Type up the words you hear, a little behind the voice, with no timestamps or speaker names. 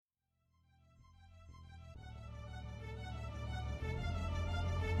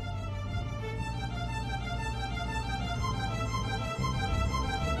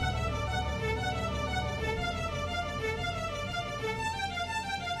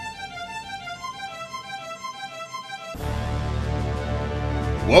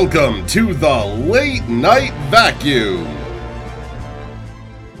Welcome to the Late Night Vacuum.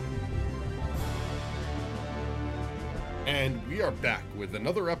 And we are back with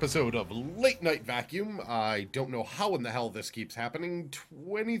another episode of Late Night Vacuum. I don't know how in the hell this keeps happening.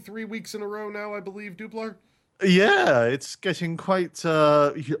 23 weeks in a row now, I believe, Dublar? Yeah, it's getting quite,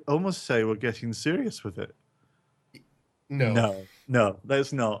 you almost say we're getting serious with it. No. No,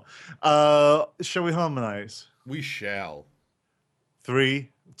 that's not. Shall we harmonize? We shall. 3,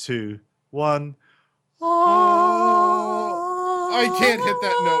 2, 1. I can't hit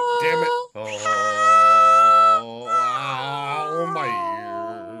that note, damn it. Oh, my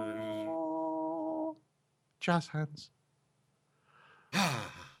ears. Jazz hands. I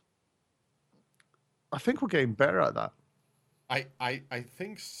think we're getting better at that. I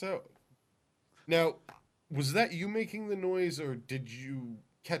think so. Now, was that you making the noise, or did you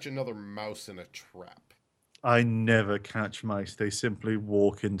catch another mouse in a trap? I never catch mice. They simply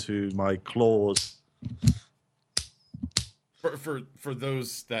walk into my claws. For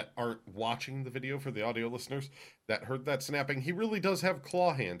those that aren't watching the video, for the audio listeners that heard that snapping, he really does have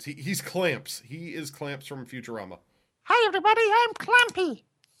claw hands. He's Clamps. He is Clamps from Futurama. Hi everybody, I'm Clampy.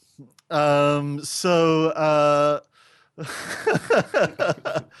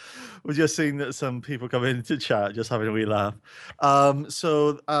 We're just seeing that some people come into chat, just having a wee laugh. This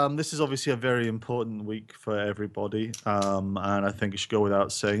is obviously a very important week for everybody, and I think it should go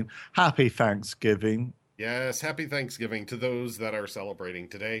without saying. Happy Thanksgiving. Yes, happy Thanksgiving to those that are celebrating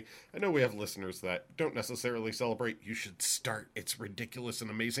today. I know we have listeners that don't necessarily celebrate. You should start. It's ridiculous and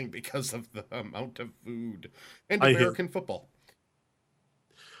amazing because of the amount of food and American football.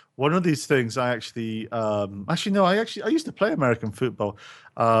 One of these things I actually I used to play American football,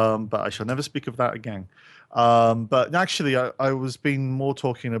 but I shall never speak of that again. But actually, I was being more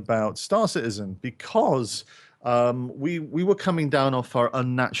talking about Star Citizen because we were coming down off our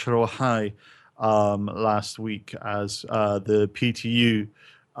unnatural high last week as the PTU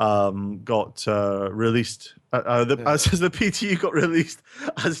got released. As the PTU got released,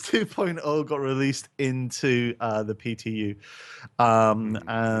 as 2.0 got released into the PTU,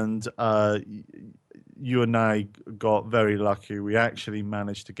 and you and I got very lucky. We actually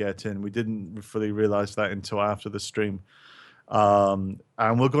managed to get in. We didn't fully realize that until after the stream. And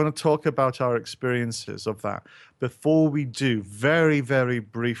we're going to talk about our experiences of that. Before we do, very, very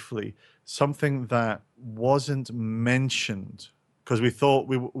briefly, something that wasn't mentioned, because we thought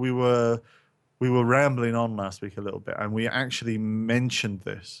we were rambling on last week a little bit, and we actually mentioned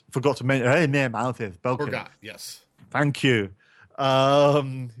this. Forgot to mention. Hey, my mouth is broken. Forgot. Yes. Thank you.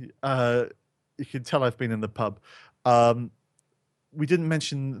 You can tell I've been in the pub. We didn't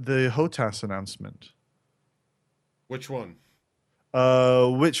mention the HOTAS announcement. Which one?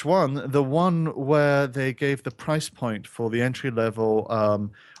 Which one? The one where they gave the price point for the entry level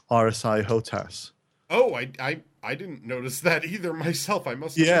RSI HOTAS. Oh, I didn't notice that either myself. I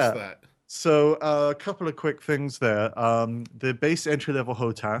must have missed that. So a couple of quick things there. The base entry level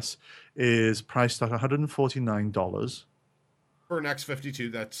HOTAS is priced at $149. For an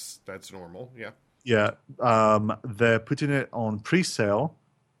X52, that's normal. Yeah. Yeah. They're putting it on pre-sale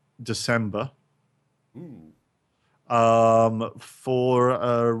December. Ooh.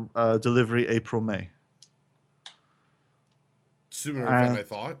 For delivery April, May. Sooner than I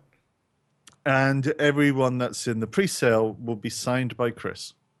thought. And everyone that's in the pre-sale will be signed by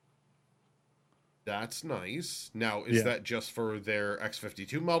Chris. That's nice. Now, is that just for their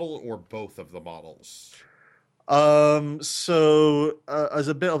X52 model or both of the models? As a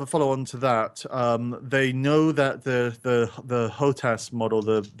bit of a follow-on to that, they know that the HOTAS model,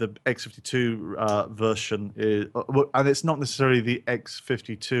 the X52 version is, and it's not necessarily the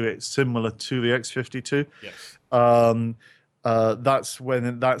X52. It's similar to the X52. Yes. That's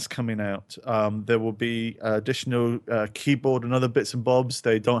when that's coming out. There will be additional keyboard and other bits and bobs.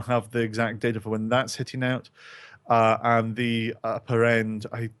 They don't have the exact data for when that's hitting out. And the upper end,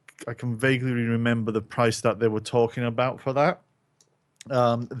 I can vaguely remember the price that they were talking about for that.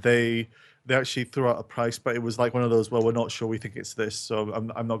 They actually threw out a price, but it was like one of those, well, we're not sure, we think it's this, so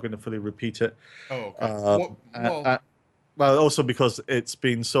I'm not going to fully repeat it. Oh, okay. Well, also because it's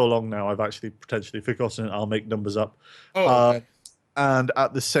been so long now, I've actually potentially forgotten it. I'll make numbers up. Oh, okay. And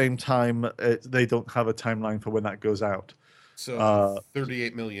at the same time, they don't have a timeline for when that goes out. So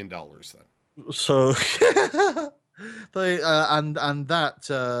 $38 million then. So, but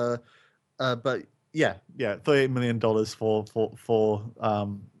 $38 million for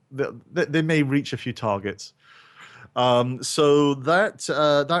they may reach a few targets. So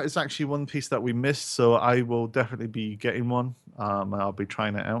that is actually one piece that we missed. So I will definitely be getting one. I'll be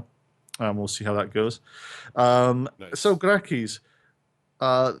trying it out. We'll see how that goes. Nice. So Grakis,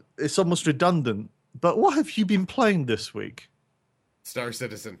 it's almost redundant. But what have you been playing this week? Star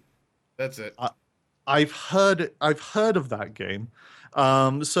Citizen. That's it. I've heard of that game.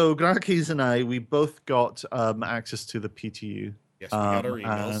 So Granakis and I, we both got access to the PTU. Yes, we got our And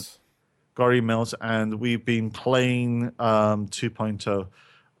emails. got emails, and we've been playing 2.0.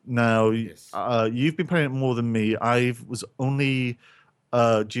 Now, Yes. you've been playing it more than me. I was only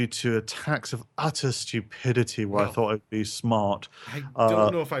due to attacks of utter stupidity where I Well, thought it'd be smart. I Uh,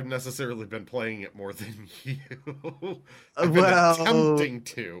 don't know if I've necessarily been playing it more than you. I've been well, attempting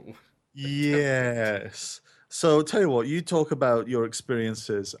to. Attempting to. yes. So tell you what, you talk about your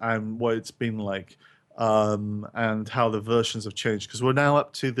experiences and what it's been like, and how the versions have changed. Because we're now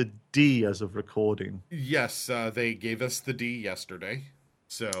up to the D as of recording, Yes, they gave us the D yesterday.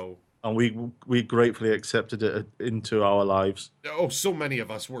 So, and we gratefully accepted it into our lives. oh, so many of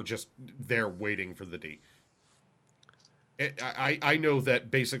us were just there waiting for the D. I know that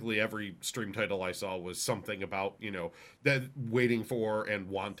basically every stream title I saw was something about, that waiting for and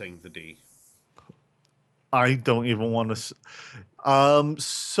wanting the D. I don't even want to. How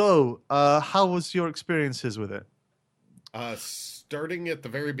was your experiences with it? Starting at the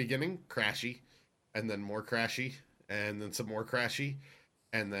very beginning, crashy, and then more crashy, and then some more crashy,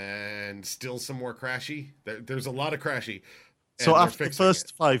 and then still some more crashy. There's a lot of crashy, So and they're after the fixing it.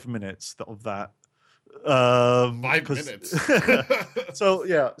 first 5 minutes of that, 5 minutes. so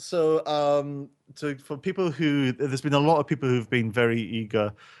yeah, so for people who, there's been a lot of people who've been very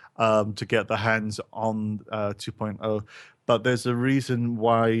eager to get their hands on 2.0, but there's a reason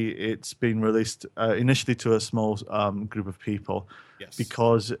why it's been released initially to a small group of people, Yes.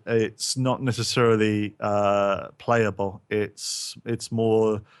 because it's not necessarily playable. It's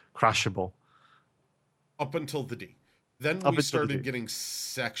more crashable. Up until the D. Then Up we until the started D. getting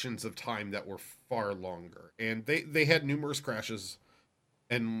sections of time that were far longer, and they had numerous crashes,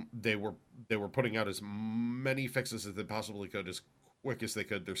 and they were putting out as many fixes as they possibly could, as quick as they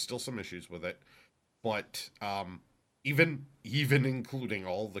could. There's still some issues with it, but even including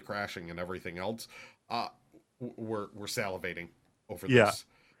all the crashing and everything else, we're salivating over Yeah. this.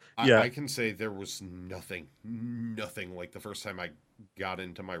 Yeah. I can say there was nothing like the first time I got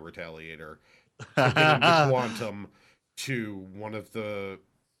into my Retaliator, to get into Quantum, to one of the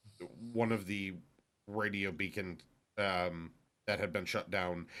radio beacon that had been shut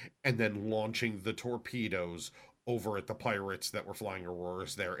down, and then launching the torpedoes over at the pirates that were flying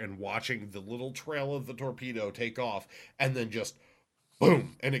Auroras there, and watching the little trail of the torpedo take off, and then just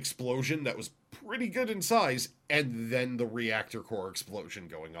boom, an explosion that was pretty good in size, and then the reactor core explosion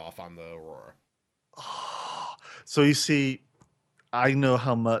going off on the Aurora. So you see, I know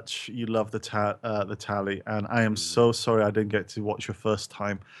how much you love the tally, and I am so sorry I didn't get to watch your first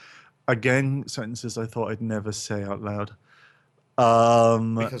time. Again, sentences I thought I'd never say out loud.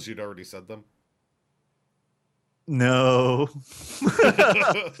 Because you'd already said them. No.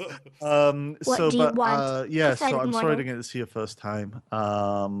 What do you want? Yeah. Aside So I'm from sorry I water? didn't get to see you first time.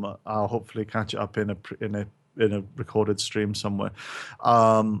 I'll hopefully catch it up in a recorded stream somewhere.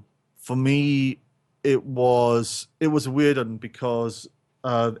 For me, it was a weird one because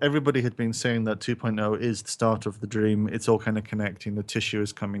everybody had been saying that 2.0 is the start of the dream. It's all kind of connecting. The tissue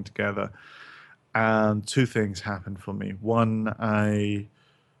is coming together, and two things happened for me. One,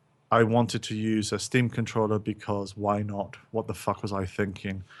 I wanted to use a Steam controller because why not? What the fuck was I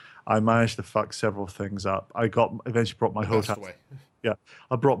thinking? I managed to fuck several things up. I eventually brought my Best HOTAS. way. Yeah,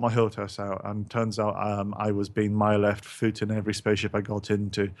 I brought my HOTAS out, and turns out I was being my left foot in every spaceship I got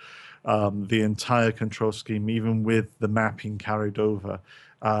into. The entire control scheme, even with the mapping carried over,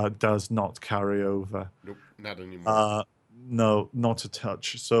 does not carry over. Nope, not anymore. No, not a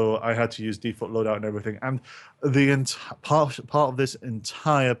touch. So I had to use default loadout and everything. And the part of this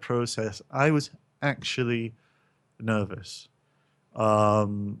entire process, I was actually nervous,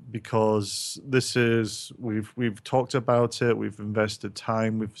 because we've talked about it. We've invested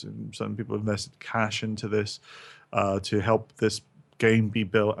time. Some people invested cash into this to help this game be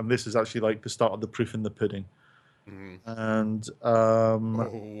built. And this is actually like the start of the proof in the pudding. And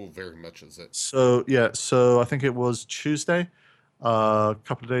Oh, very much is it. so yeah, so I think it was Tuesday, a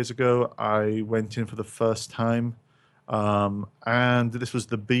couple of days ago. I went in for the first time, and this was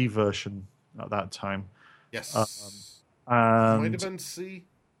the B version at that time. Yes. And Might have been C.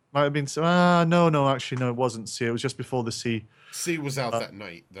 might have been no, actually no, it wasn't C. It was just before the C. C was out that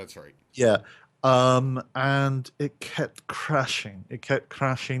night. That's right. Yeah, and it kept crashing. It kept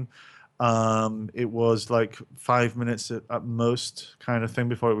crashing. It was like 5 minutes at most, kind of thing,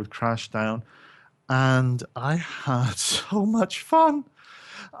 before it would crash down. And I had so much fun.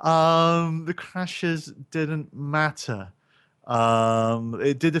 The crashes didn't matter.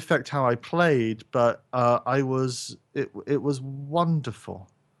 It did affect how I played, but it was wonderful.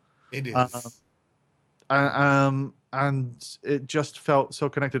 It is. And it just felt so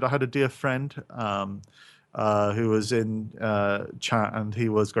connected. I had a dear friend who was in chat, and he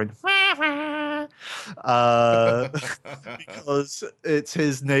was going because it's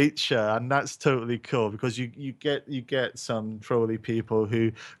his nature, and that's totally cool. Because you get some trolly people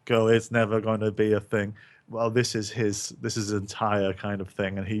who go, "It's never going to be a thing." Well, this is his entire kind of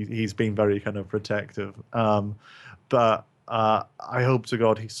thing, and he's been very kind of protective. But I hope to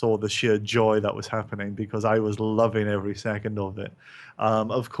God he saw the sheer joy that was happening, because I was loving every second of it.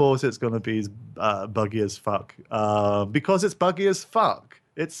 Of course, it's going to be buggy as fuck, because it's buggy as fuck.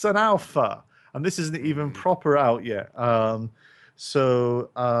 It's an alpha, and this isn't even proper out yet. So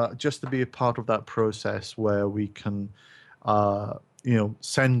just to be a part of that process where we can,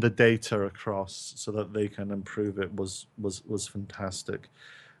 send the data across so that they can improve it was fantastic.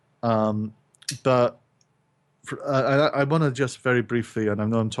 But I want to just very briefly, and I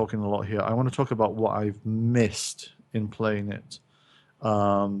know I'm talking a lot here, I want to talk about what I've missed in playing it.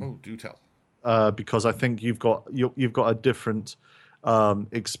 Do tell. Because I think you've got a different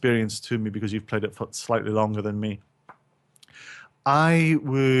experience to me, because you've played it for slightly longer than me. I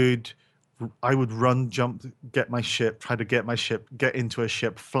would run, jump, get my ship, try to get my ship, get into a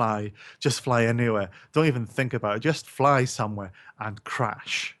ship, fly, just fly anywhere. Don't even think about it. Just fly somewhere and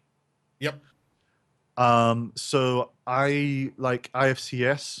crash. Yep. So I like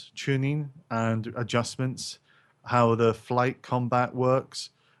IFCS tuning and adjustments, how the flight combat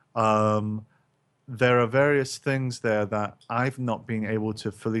works. There are various things there that I've not been able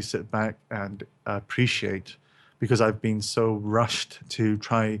to fully sit back and appreciate, because I've been so rushed to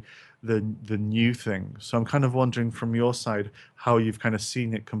try the new thing. So I'm kind of wondering from your side how you've kind of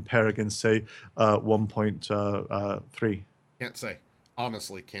seen it compare against, say, 1.3. Can't say.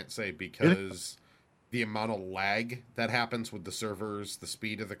 Honestly, can't say, because the amount of lag that happens with the servers, the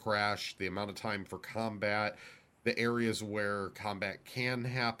speed of the crash, the amount of time for combat, the areas where combat can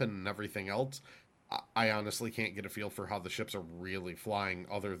happen, and everything else, I honestly can't get a feel for how the ships are really flying,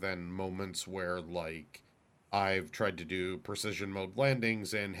 other than moments where, like, I've tried to do precision mode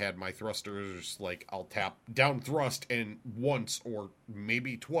landings and had my thrusters, like, I'll tap down thrust and once or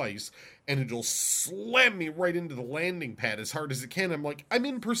maybe twice, and it'll slam me right into the landing pad as hard as it can. I'm like, I'm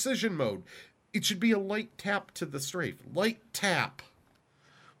in precision mode. It should be a light tap to the strafe. Light tap.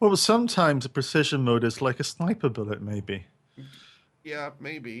 Well, sometimes a precision mode is like a sniper bullet, maybe. Yeah,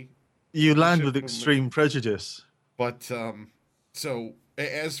 maybe. You land with extreme prejudice. But, so,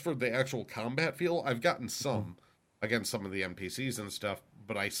 as for the actual combat feel, I've gotten some against some of the NPCs and stuff,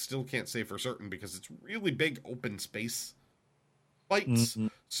 but I still can't say for certain, because it's really big open space fights. Mm-hmm.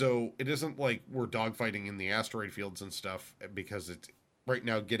 So it isn't like we're dogfighting in the asteroid fields and stuff, because it's right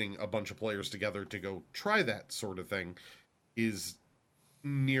now getting a bunch of players together to go try that sort of thing is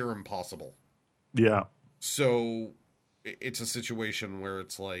near impossible. Yeah. So it's a situation where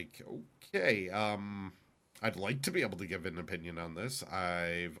it's like, okay, I'd like to be able to give an opinion on this.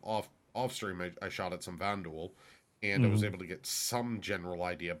 I've off stream, I shot at some Vanduul, and I was able to get some general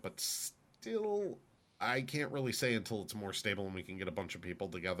idea, but still, I can't really say until it's more stable and we can get a bunch of people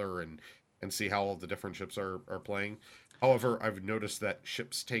together and see how all the different ships are playing. However, I've noticed that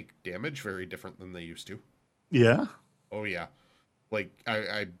ships take damage very different than they used to. Yeah? Oh, yeah. Like,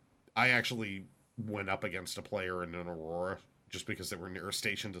 I actually went up against a player in an Aurora just because they were near a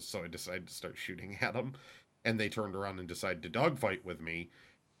station, so I decided to start shooting at them. And they turned around and decided to dogfight with me,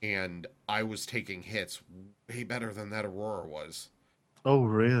 and I was taking hits way better than that Aurora was. Oh,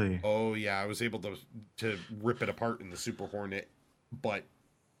 really? Oh, yeah. I was able to rip it apart in the Super Hornet, but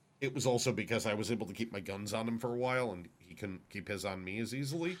it was also because I was able to keep my guns on him for a while, and he couldn't keep his on me as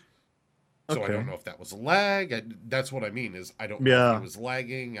easily. So okay. I don't know if that was a lag. That's what I mean, is I don't know if he was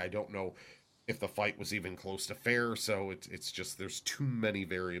lagging. I don't know if the fight was even close to fair. So it's just, there's too many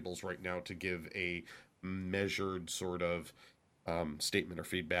variables right now to give a measured sort of statement or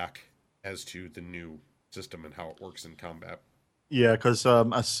feedback as to the new system and how it works in combat. Yeah, because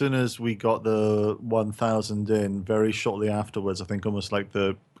as soon as we got the 1,000 in, very shortly afterwards, I think almost like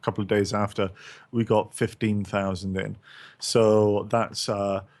the couple of days after, we got 15,000 in. So that's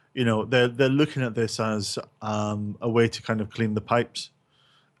they're looking at this as a way to kind of clean the pipes.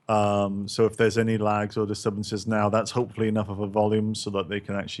 So if there's any lags or disturbances now, that's hopefully enough of a volume so that they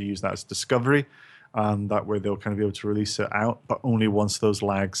can actually use that as discovery. That way they'll kind of be able to release it out, but only once those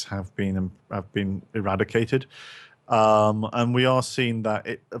lags have been eradicated. And we are seeing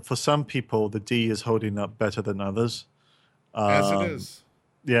that for some people, the D is holding up better than others. As it is.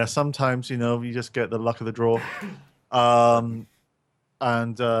 Yeah, sometimes, you just get the luck of the draw. And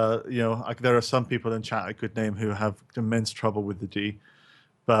there are some people in chat I could name who have immense trouble with the D,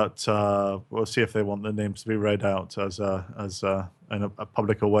 but we'll see if they want their names to be read out as a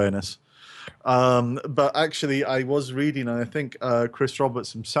public awareness. But actually, I was reading, and I think Chris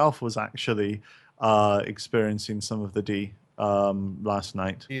Roberts himself was actually experiencing some of the D last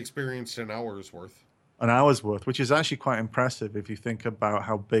night. He experienced an hour's worth. An hour's worth, which is actually quite impressive if you think about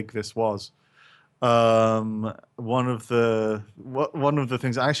how big this was. One of the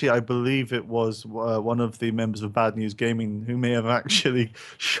things, actually, I believe it was one of the members of Bad News Gaming who may have actually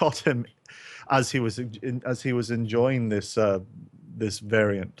shot him as he was enjoying this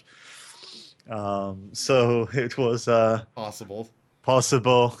variant. So it was possible.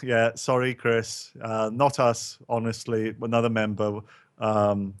 Yeah, sorry, Chris. Not us, honestly. Another member.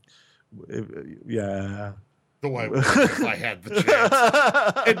 Yeah. Though I would if I had the chance.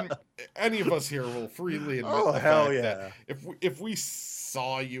 And any of us here will freely admit the fact that if we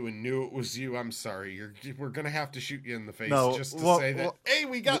saw you and knew it was you, I'm sorry, we're gonna have to shoot you in the face just to say that, hey,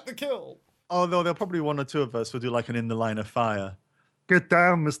 we got the kill. Oh no, there'll probably one or two of us will do like an in the line of fire. Get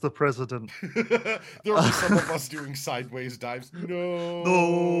down, Mr. President. There'll be some of us doing sideways dives.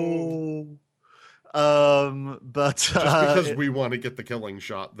 No. But just because we want to get the killing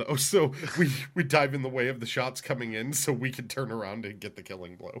shot, though, so we dive in the way of the shots coming in, so we can turn around and get the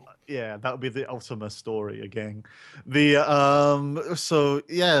killing blow. Yeah, that would be the ultimate story again. I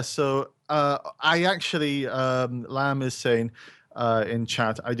actually Lamb is saying in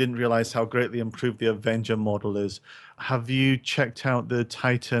chat, I didn't realize how greatly improved the Avenger model is. Have you checked out the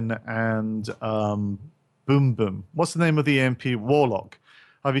Titan and Boom Boom? What's the name of the MP? Warlock.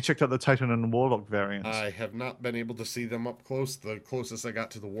 Have you checked out the Titan and Warlock variants? I have not been able to see them up close. The closest I got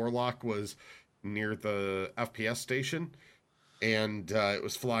to the Warlock was near the FPS station, and it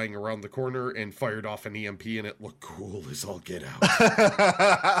was flying around the corner and fired off an EMP, and it looked cool as all get out.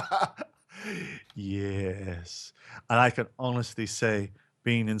 Yes. And I can honestly say,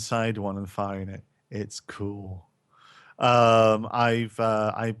 being inside one and firing it, it's cool. It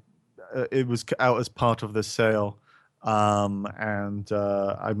was out as part of the sale. And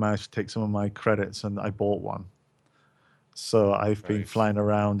I managed to take some of my credits and I bought one. So I've been flying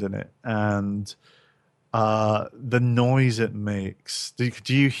around in it, and the noise it makes. Do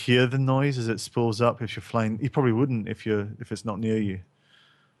you hear the noise as it spools up if you're flying? You probably wouldn't if it's not near you.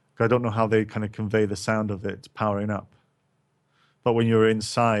 I don't know how they kind of convey the sound of it powering up. But when you're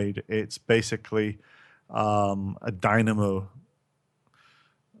inside, it's basically a dynamo.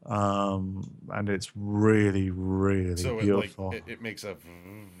 And it's really, really beautiful. It makes a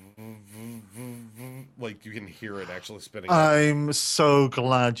like you can hear it actually spinning. I'm so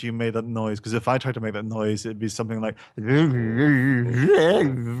glad you made that noise, because if I tried to make that noise, it'd be something like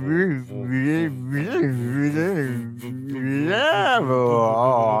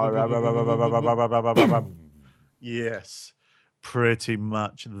yes, pretty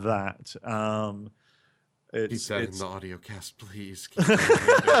much that. Keep that in the audio cast, please.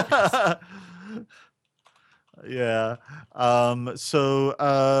 Yeah.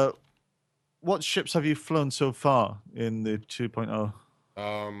 So, what ships have you flown so far in the 2.0?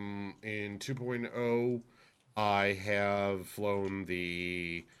 In 2.0, I have flown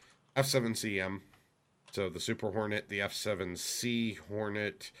the F7CM, so the Super Hornet, the F7C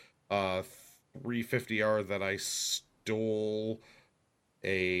Hornet, 350R that I stole,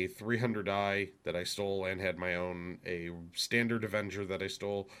 a 300i that I stole and had my own, a standard Avenger that I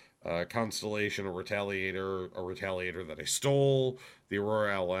stole, Constellation, a Retaliator that I stole, the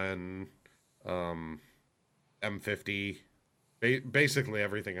Aurora LN, M50, basically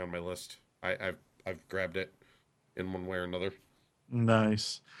everything on my list. I've grabbed it in one way or another.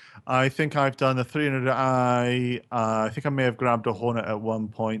 Nice. I think I've done a 300i. I think I may have grabbed a Hornet at one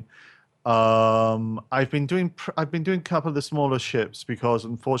point. I've been doing a couple of the smaller ships because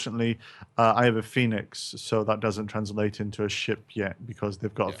unfortunately I have a Phoenix, so that doesn't translate into a ship yet because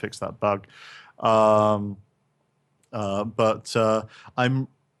they've got to fix that bug. But I'm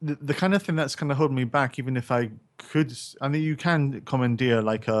the kind of thing that's kind of holding me back, even if I could. I mean, you can commandeer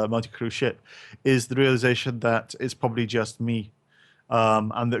like a multi-crew ship, is the realization that it's probably just me.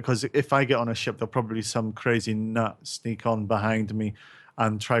 And because if I get on a ship, there'll probably some crazy nut sneak on behind me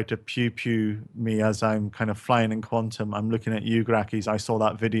and try to pew me as I'm kind of flying in quantum. I'm looking at you, Grackies. I saw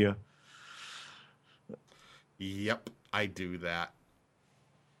that video. Yep, I do that.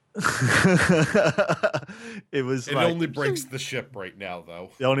 It only breaks the ship right now,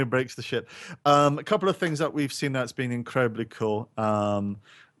 though. It only breaks the ship. A couple of things that we've seen that's been incredibly cool.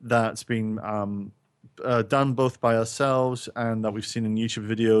 That's been done both by ourselves and that we've seen in YouTube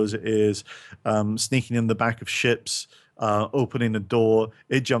videos is sneaking in the back of ships, opening a door,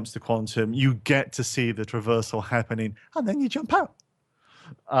 it jumps to quantum, you get to see the traversal happening, and then you jump out.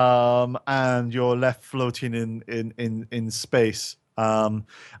 And you're left floating in space. And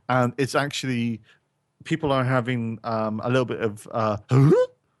it's actually, people are having a little bit of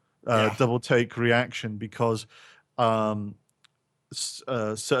double take reaction because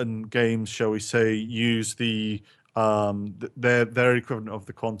certain games, shall we say, use their equivalent of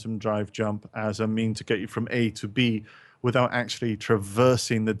the quantum drive jump as a mean to get you from A to B without actually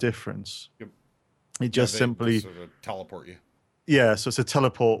traversing the difference. Yep. It just simply sort of teleport you. Yeah, so it's a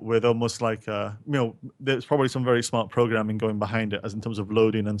teleport with almost like there's probably some very smart programming going behind it as in terms of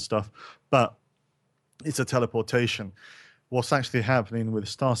loading and stuff, but it's a teleportation. What's actually happening with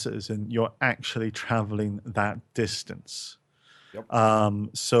Star Citizen, you're actually traveling that distance. Yep.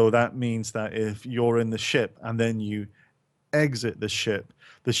 So that means that if you're in the ship and then you exit the ship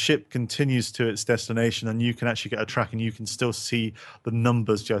continues to its destination, and you can actually get a track, and you can still see the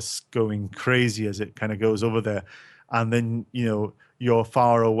numbers just going crazy as it kind of goes over there. And then you're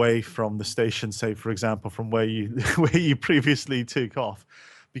far away from the station, say for example, from where you previously took off,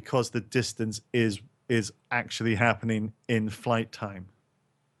 because the distance is actually happening in flight time.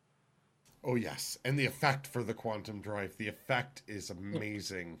 Oh yes, and the effect for the quantum drive, the effect is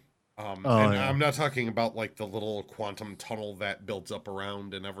amazing. And yeah. I'm not talking about like the little quantum tunnel that builds up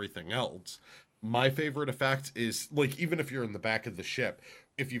around and everything else. My favorite effect is, like, even if you're in the back of the ship,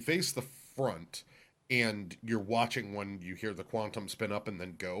 if you face the front and you're watching when you hear the quantum spin up and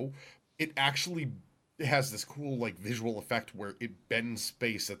then go, it actually has this cool like visual effect where it bends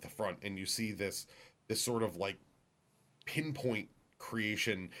space at the front, and you see this sort of like pinpoint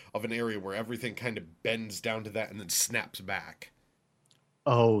creation of an area where everything kind of bends down to that and then snaps back.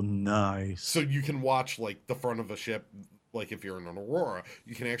 Oh, nice. So you can watch like the front of a ship, like if you're in an Aurora,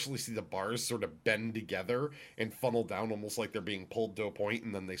 you can actually see the bars sort of bend together and funnel down almost like they're being pulled to a point,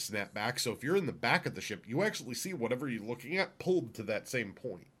 and then they snap back. So if you're in the back of the ship, you actually see whatever you're looking at pulled to that same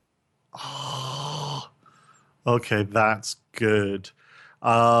point. Oh, okay, that's good.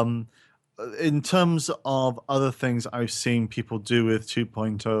 In terms of other things I've seen people do with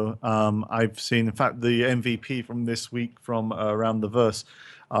 2.0, I've seen, in fact, the MVP from this week from Around the Verse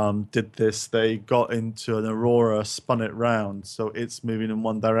did this. They got into an Aurora, spun it round, so it's moving in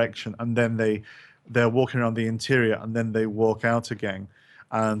one direction, and then they're walking around the interior, and then they walk out again,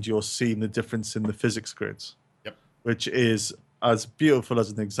 and you're seeing the difference in the physics grids. Yep. Which is as beautiful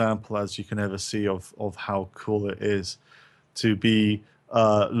as an example as you can ever see of how cool it is to be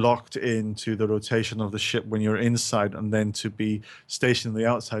locked into the rotation of the ship when you're inside, and then to be stationed on the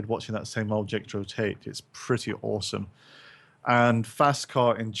outside watching that same object rotate. It's pretty awesome. And Fast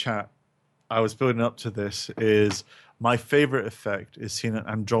Car in chat, I was building up to this, is my favorite effect is seeing an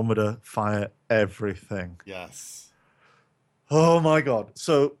Andromeda fire everything. Yes. Oh my God.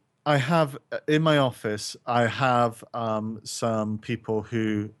 So I have in my office, I have some people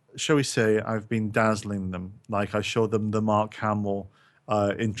who, shall we say, I've been dazzling them. Like I showed them the Mark Hamill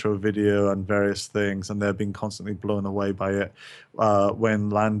intro video and various things, and they've been constantly blown away by it. When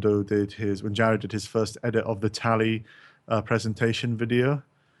Jared did his first edit of the Tally presentation video,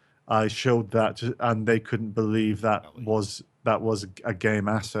 I showed that, and they couldn't believe that was a game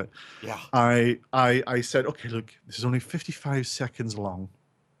asset. Yeah. I said, okay, look, this is only 55 seconds long.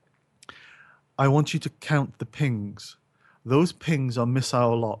 I want you to count the pings. Those pings are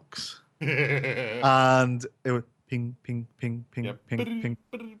missile locks. And it was ping, ping, ping, ping, yep. Ping,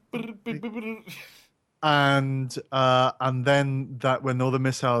 ping. And then that when all the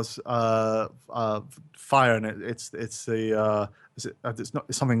missiles fire, and it's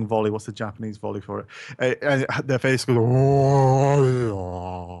something volley. What's the Japanese volley for it? And their face goes.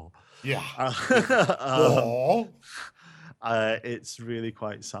 Yeah. It's really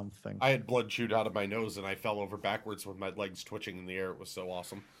quite something. I had blood shoot out of my nose, and I fell over backwards with my legs twitching in the air. It was so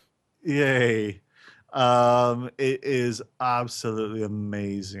awesome. Yay. It is absolutely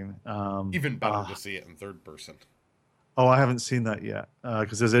amazing. Even better to see it in third person. Oh, I haven't seen that yet,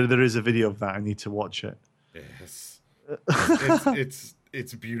 because there is a video of that. I need to watch it. Yes.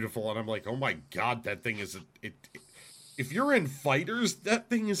 It's beautiful, and I'm like, oh my God, that thing is if you're in fighters, that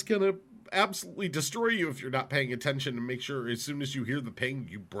thing is gonna absolutely destroy you if you're not paying attention, and make sure as soon as you hear the ping,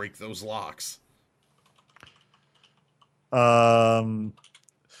 you break those locks.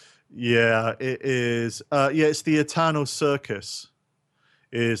 Yeah, it is. Yeah, it's the Eternal Circus.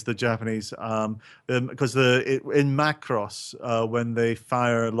 is the Japanese, because in Macross, when they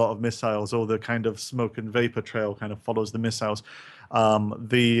fire a lot of missiles, all the kind of smoke and vapor trail kind of follows the missiles.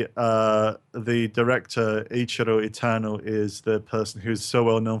 The director Ichiro Itano is the person who's so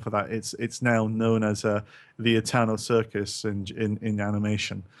well known for that. It's now known as the Eternal Circus in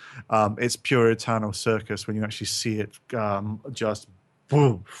animation. It's pure Eternal Circus when you actually see it, just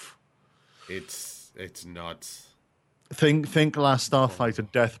boom. It's nuts. Think Last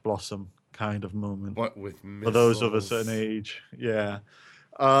Starfighter Death Blossom kind of moment, but with missiles. For those of a certain age. Yeah.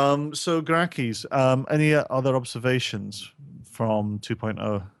 So Grakis, any other observations from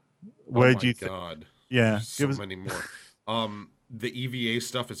 2.0? Where do you think? God. Yeah, There's many more. The EVA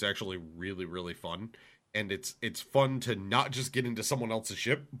stuff is actually really, really fun. And it's fun to not just get into someone else's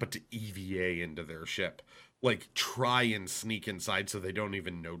ship, but to EVA into their ship. Like, try and sneak inside so they don't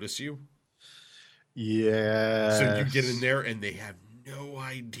even notice you. Yeah. So you get in there and they have no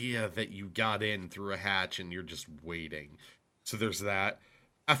idea that you got in through a hatch and you're just waiting. So there's that.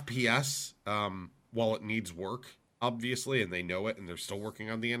 FPS, while it needs work, obviously, and they know it, and they're still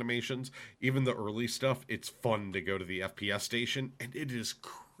working on the animations, even the early stuff, it's fun to go to the FPS station, and it is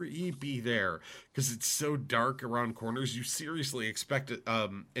creepy there, because it's so dark around corners, you seriously expect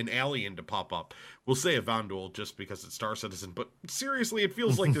an alien to pop up. We'll say a Vandal just because it's Star Citizen, but seriously, it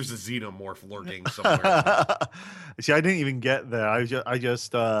feels like there's a xenomorph lurking somewhere. See, I didn't even get there. I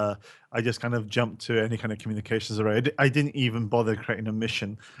just kind of jumped to any kind of communications array. I didn't even bother creating a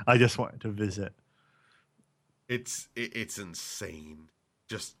mission. I just wanted to visit. It's insane.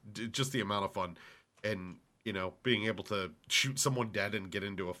 Just the amount of fun, and you know, being able to shoot someone dead and get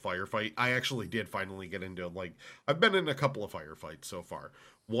into a firefight. I actually did finally get into, like, I've been in a couple of firefights so far.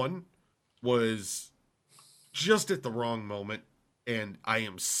 One was just at the wrong moment, and I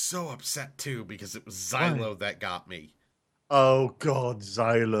am so upset too because it was Xylo that got me. Oh God,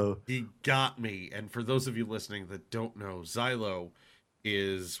 Xylo. He got me. And for those of you listening that don't know, Xylo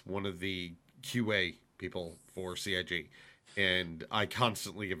is one of the QA people for CIG. And I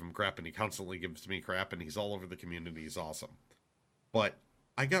constantly give him crap, and he constantly gives me crap, and he's all over the community. He's awesome. But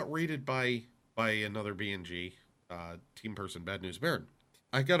I got raided by another BNG team person, Bad News Baron.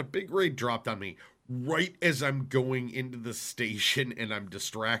 I got a big raid dropped on me right as I'm going into the station, and I'm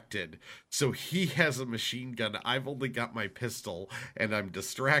distracted. So he has a machine gun. I've only got my pistol, and I'm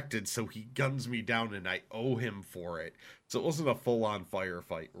distracted, so he guns me down, and I owe him for it. So it wasn't a full-on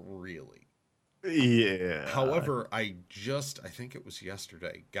firefight, really. Yeah. However, I think it was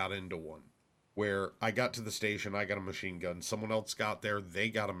yesterday, got into one where I got to the station, I got a machine gun, someone else got there, they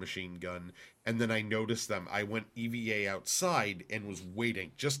got a machine gun, and then I noticed them. I went EVA outside and was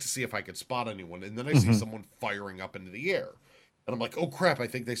waiting just to see if I could spot anyone, and then I see someone firing up into the air. And I'm like, oh crap, I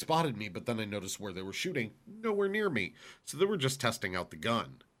think they spotted me, but then I noticed where they were shooting, nowhere near me. So they were just testing out the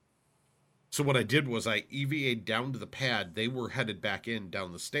gun. So what I did was I EVA'd down to the pad, they were headed back in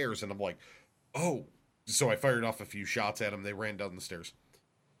down the stairs, and I'm like, oh, so I fired off a few shots at them. They ran down the stairs.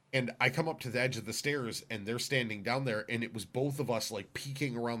 And I come up to the edge of the stairs, and they're standing down there, and it was both of us, like,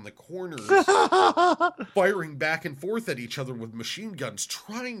 peeking around the corners, firing back and forth at each other with machine guns,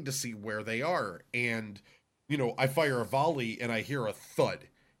 trying to see where they are. And, you know, I fire a volley, and I hear a thud.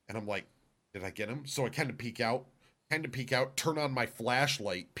 And I'm like, did I get him? So I kind of peek out, turn on my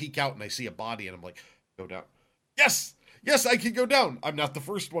flashlight, peek out, and I see a body, and I'm like, go down. Yes, I can go down. I'm not the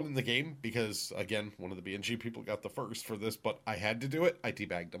first one in the game because, again, one of the BNG people got the first for this, but I had to do it. I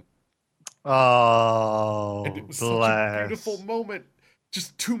teabagged him. Oh, and it was such a beautiful moment.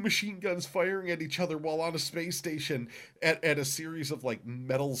 Just two machine guns firing at each other while on a space station at a series of, like,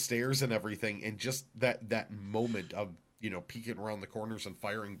 metal stairs and everything, and just that moment of, you know, peeking around the corners and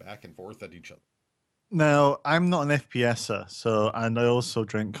firing back and forth at each other. Now, I'm not an FPSer, and I also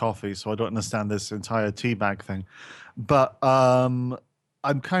drink coffee, so I don't understand this entire teabag thing. But I'm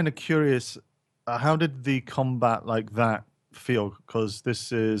kind of curious, how did the combat like that feel? Because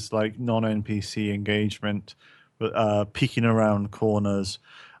this is like non-NPC engagement, but peeking around corners.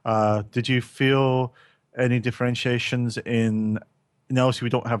 Did you feel any differentiations in? Now, obviously, we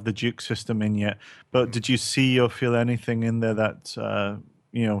don't have the Duke system in yet, but did you see or feel anything in there that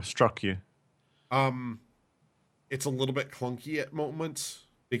struck you? It's a little bit clunky at moments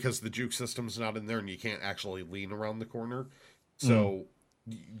because the juke system's not in there and you can't actually lean around the corner. So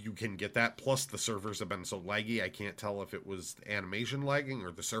you can get that. Plus the servers have been so laggy, I can't tell if it was the animation lagging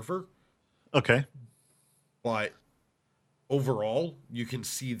or the server. Okay. But overall, you can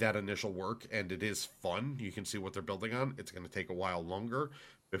see that initial work and it is fun. You can see what they're building on. It's going to take a while longer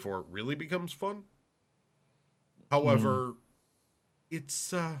before it really becomes fun. However, it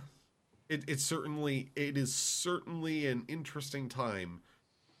is certainly an interesting time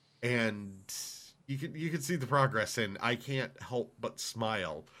and you can see the progress, and I can't help but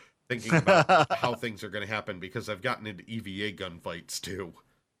smile thinking about how things are going to happen because I've gotten into EVA gunfights too.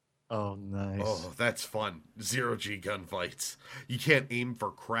 Oh, nice. Oh, that's fun. Zero G gunfights. You can't aim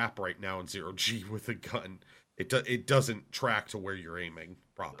for crap right now in Zero G with a gun. It doesn't track to where you're aiming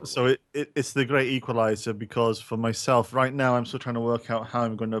properly. So it's the great equalizer, because for myself right now I'm still trying to work out how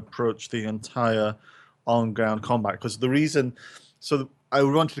I'm going to approach the entire on-ground combat, because the reason, so I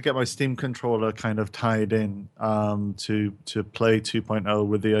wanted to get my Steam controller kind of tied in to play 2.0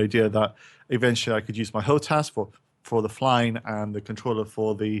 with the idea that eventually I could use my HOTAS for the flying and the controller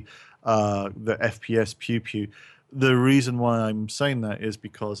for the FPS pew pew. The reason why I'm saying that is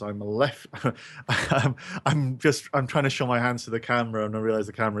because I'm a left. I'm trying to show my hands to the camera, and I realize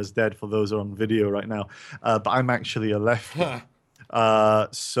the camera is dead for those who are on video right now. But I'm actually a left. So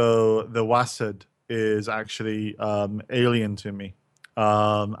the WASD is actually alien to me,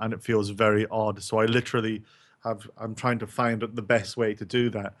 and it feels very odd. So I literally I'm trying to find the best way to do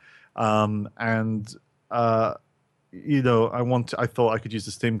that, and. I thought I could use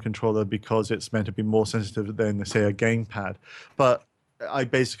the Steam controller because it's meant to be more sensitive than, say, a gamepad. But I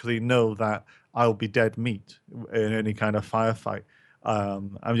basically know that I'll be dead meat in any kind of firefight.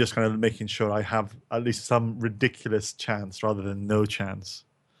 I'm just kind of making sure I have at least some ridiculous chance rather than no chance.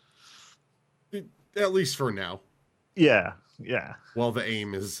 At least for now. Yeah. Well, the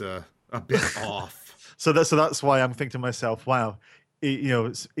aim is a bit off. So that's why I'm thinking to myself, wow,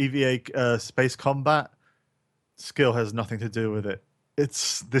 it's EVA space combat. Skill has nothing to do with it.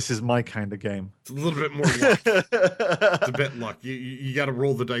 This is my kind of game. It's a little bit more luck. It's a bit luck. You got to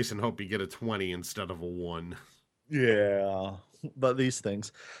roll the dice and hope you get a 20 instead of a 1. Yeah, but these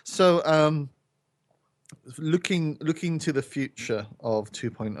things. So, looking to the future of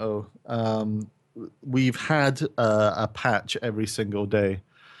 2.0, we've had a patch every single day.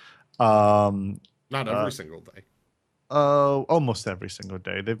 Not every single day. Almost every single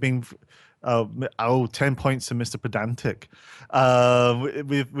day. They've been 10 points to Mr. Pedantic.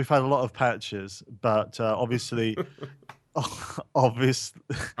 We've had a lot of patches, but obviously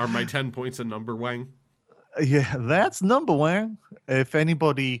Are my 10 points a number, Wang? Yeah, that's number Wang. If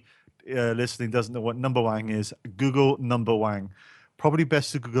anybody listening doesn't know what number Wang is, Google number Wang. Probably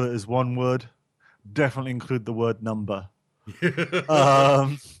best to Google it as one word. Definitely include the word number.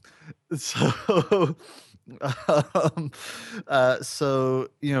 So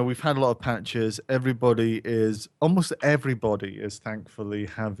we've had a lot of patches. Almost everybody is thankfully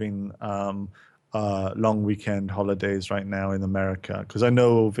having long weekend holidays right now in America, because I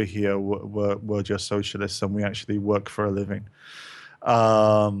know over here we're just socialists and we actually work for a living.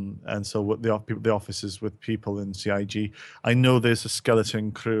 And so what the offices with people in CIG. I know there's a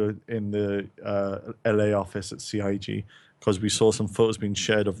skeleton crew in the LA office at CIG, because we saw some photos being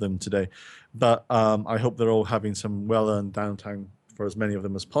shared of them today. But I hope they're all having some well-earned downtime for as many of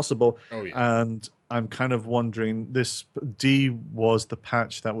them as possible. Oh, yeah. And I'm kind of wondering, this D was the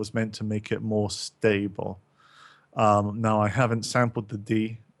patch that was meant to make it more stable. Now, I haven't sampled the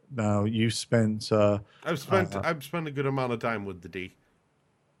D. Now, you spent... I've spent a good amount of time with the D.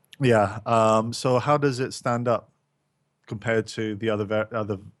 Yeah. So how does it stand up compared to the other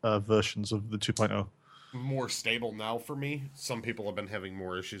versions of the 2.0? More stable now for me. Some people have been having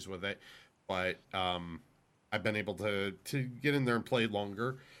more issues with it, but I've been able to get in there and play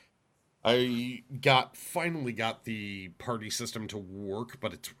longer. I finally got the party system to work,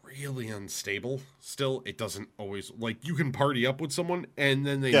 but it's really unstable still. It doesn't always, like, you can party up with someone and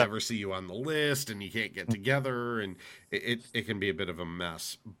then they never see you on the list and you can't get together, and it can be a bit of a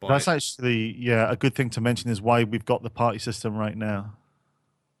mess. But that's actually a good thing to mention, is why we've got the party system right now.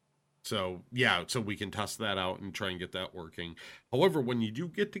 So we can test that out and try and get that working. However, when you do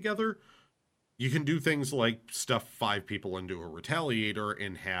get together, you can do things like stuff 5 people into a retaliator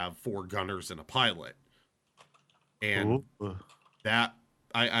and have 4 gunners and a pilot. And that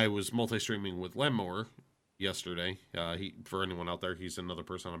I was multi-streaming with Lemore yesterday. For anyone out there, he's another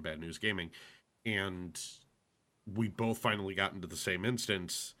person on Bad News Gaming, and we both finally got into the same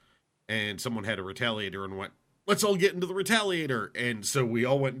instance. And someone had a retaliator and went, "Let's all get into the retaliator." And so we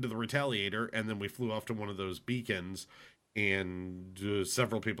all went into the retaliator, and then we flew off to one of those beacons, and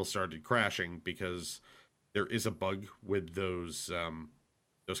several people started crashing because there is a bug with those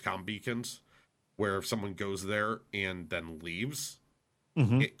comm beacons where if someone goes there and then leaves,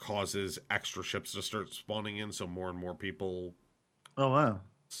 it causes extra ships to start spawning in, so more and more people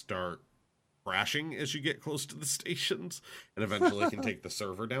start crashing as you get close to the stations, and eventually can take the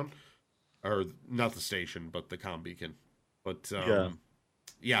server down. Or not the station, but the comm beacon. But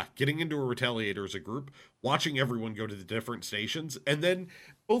yeah, getting into a Retaliator as a group, watching everyone go to the different stations, and then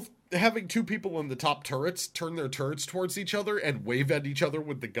both having two people on the top turrets turn their turrets towards each other and wave at each other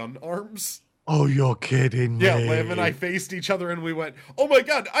with the gun arms. Oh, you're kidding me. Yeah, Lamb and I faced each other and we went, "Oh my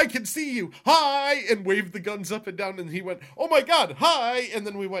god, I can see you, hi!" and waved the guns up and down, and he went, "Oh my god, hi!" and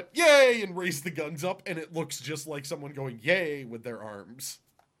then we went, "Yay!" and raised the guns up, and it looks just like someone going, "Yay!" with their arms.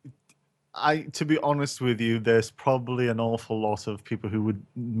 To be honest with you, there's probably an awful lot of people who would,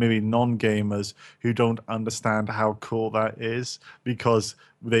 maybe non-gamers, who don't understand how cool that is because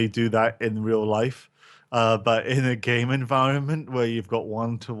they do that in real life. But in a game environment where you've got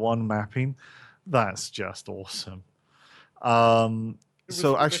one-to-one mapping, that's just awesome.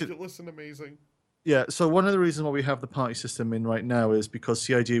 So ridiculous and amazing. Yeah, so one of the reasons why we have the party system in right now is because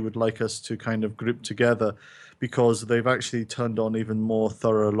CIG would like us to kind of group together because they've actually turned on even more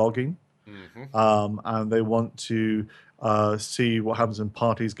thorough logging. Mm-hmm. And they want to see what happens when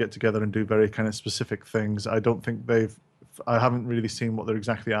parties get together and do very kind of specific things. I haven't really seen what they're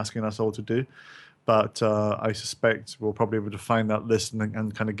exactly asking us all to do, but I suspect we'll probably be able to find that list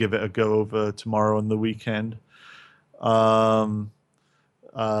and kind of give it a go over tomorrow and the weekend. Yeah.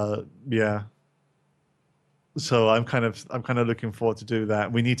 So I'm kind of looking forward to do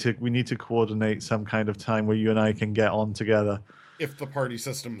that. We need to coordinate some kind of time where you and I can get on together. If the party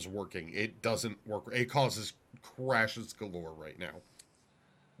system's working, it doesn't work. It causes crashes galore right now.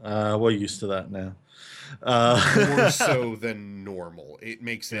 We're used to that now. More so than normal. It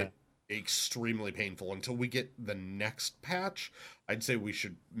makes it extremely painful. Until we get the next patch, I'd say we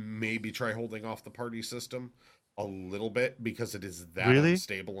should maybe try holding off the party system a little bit because it is that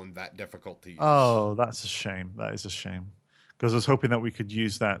unstable and that difficult to use. Oh, that's a shame. That is a shame. Because I was hoping that we could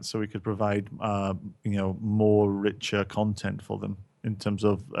use that so we could provide, more richer content for them in terms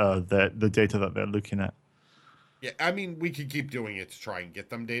of the data that they're looking at. Yeah, I mean, we could keep doing it to try and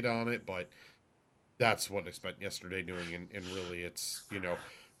get them data on it, but that's what I spent yesterday doing, and really it's,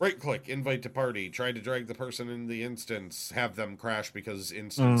 right-click, invite to party, try to drag the person in the instance, have them crash because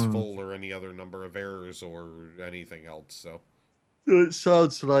instance full or any other number of errors or anything else, so... It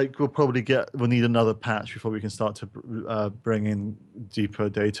sounds like we'll need another patch before we can start to bring in deeper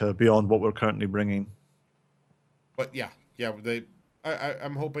data beyond what we're currently bringing. But yeah,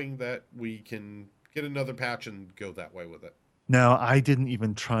 I'm hoping that we can get another patch and go that way with it. Now, I didn't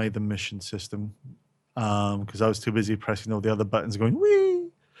even try the mission system because I was too busy pressing all the other buttons going,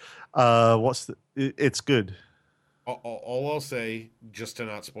 whee! It's good. All I'll say, just to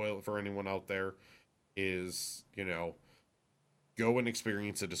not spoil it for anyone out there, is, go and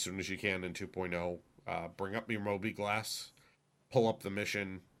experience it as soon as you can in 2.0. Bring up your Moby Glass, pull up the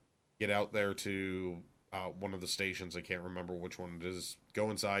mission, get out there to one of the stations. I can't remember which one it is.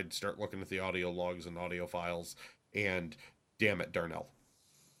 Go inside, start looking at the audio logs and audio files, and damn it, Darnell.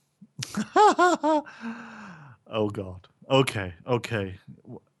 Oh, God. Okay.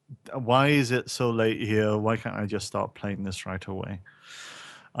 Why is it so late here? Why can't I just start playing this right away?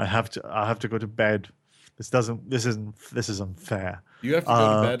 I have to go to bed. This is unfair. You have to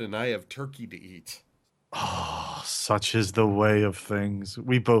go to bed and I have turkey to eat. Oh, such is the way of things.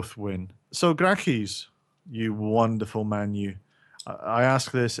 We both win. So, Grakis, you wonderful man, you. I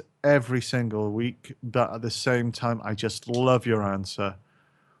ask this every single week, but at the same time, I just love your answer.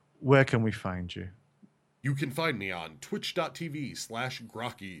 Where can we find you? You can find me on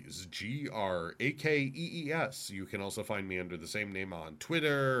twitch.tv/Grakees, Grakees. You can also find me under the same name on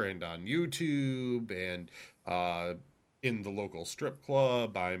Twitter and on YouTube and in the local strip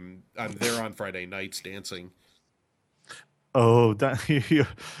club. I'm there on Friday nights dancing. Oh,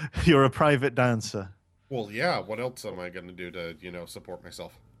 you're a private dancer. Well, yeah. What else am I going to do to, support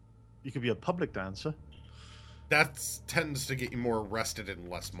myself? You could be a public dancer. That tends to get you more arrested and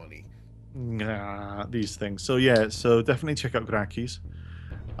less money. These things. So definitely check out Grakis.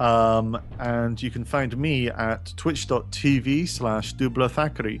 And you can find me at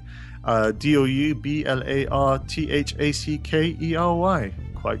twitch.tv/Doubler DOUBLARTHACKERY.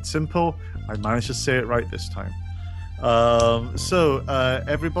 Quite simple. I managed to say it right this time.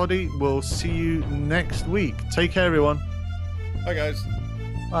 Everybody, we'll see you next week. Take care, everyone. Bye, guys.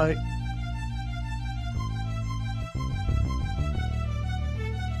 Bye.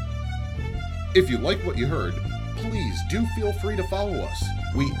 If you like what you heard, please do feel free to follow us.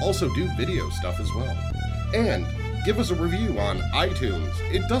 We also do video stuff as well. And give us a review on iTunes.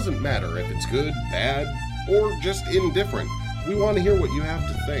 It doesn't matter if it's good, bad, or just indifferent. We want to hear what you have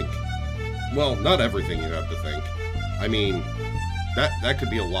to think. Well, not everything you have to think. I mean, that could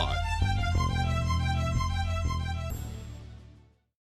be a lot.